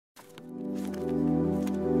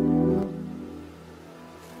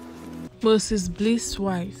Moses Bliss'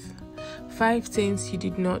 wife. 5 things you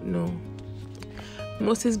did not know.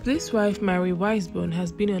 Moses Bliss' wife, Mary Wiseborn,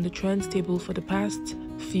 has been on the trends table for the past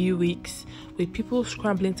few weeks, with people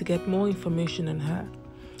scrambling to get more information on her.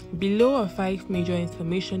 Below are 5 major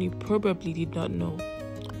information you probably did not know.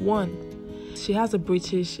 1. She has a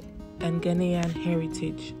British and Ghanaian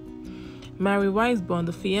heritage. Mary Wiseborn,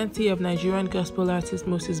 the fiancée of Nigerian gospel artist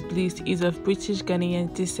Moses Bliss, is of British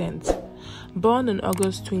Ghanaian descent. Born on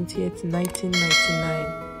August 20,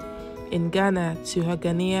 1999, in Ghana to her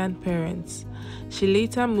Ghanaian parents. She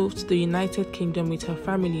later moved to the United Kingdom with her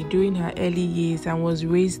family during her early years and was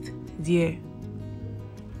raised there.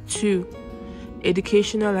 2.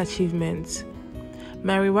 Educational achievements.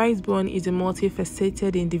 Mary Wiseborn is a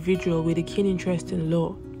multifaceted individual with a keen interest in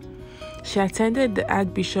law. She attended the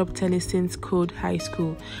Archbishop Tennyson's Code High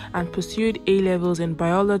School and pursued A-levels in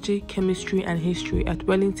biology, chemistry, and history at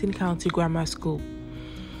Wellington County Grammar School.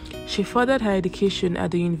 She furthered her education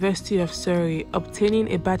at the University of Surrey,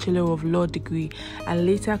 obtaining a Bachelor of Law degree and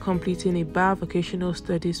later completing a Bar Vocational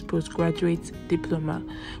Studies postgraduate diploma,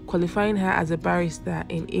 qualifying her as a barrister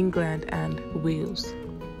in England and Wales.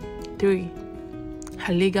 3.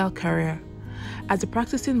 Her legal career. As a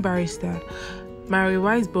practicing barrister, Mary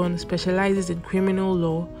Wiseborn specializes in criminal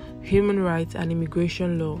law, human rights, and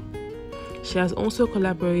immigration law. She has also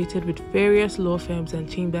collaborated with various law firms and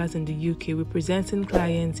chambers in the UK, representing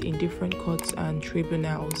clients in different courts and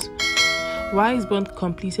tribunals. Wiseborn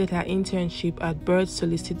completed her internship at Bird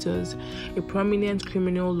Solicitors, a prominent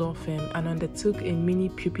criminal law firm, and undertook a mini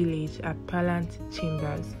pupillage at Pallant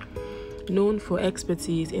Chambers, known for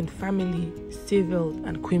expertise in family, civil,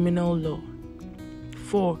 and criminal law.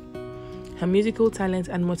 4. Her musical talent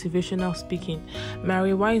and motivational speaking. Mary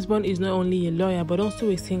Wiseborn is not only a lawyer but also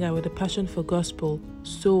a singer with a passion for gospel,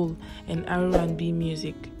 soul, and R&B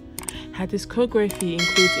music. Her discography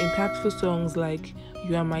includes impactful songs like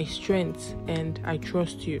You Are My Strength and I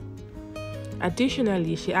Trust You.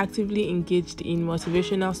 Additionally, she actively engaged in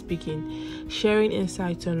motivational speaking, sharing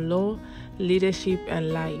insights on law, leadership,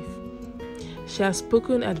 and life. She has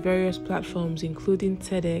spoken at various platforms including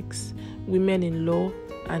TEDx, Women in Law,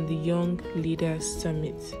 and the Young Leaders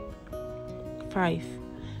Summit. 5.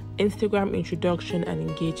 Instagram introduction and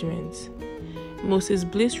engagement. Moses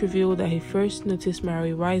Bliss revealed that he first noticed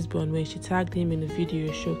Mary Wiseborn when she tagged him in a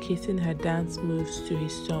video showcasing her dance moves to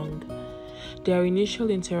his song. Their initial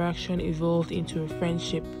interaction evolved into a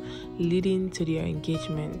friendship, leading to their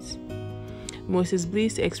engagement. Moses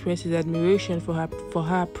Bliss expressed his admiration for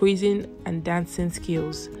her praising and dancing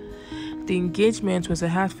skills. The engagement was a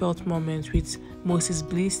heartfelt moment, with Moses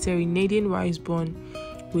Bliss serenading Wiseborn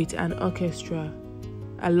with an orchestra,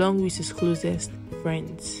 along with his closest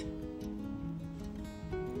friends.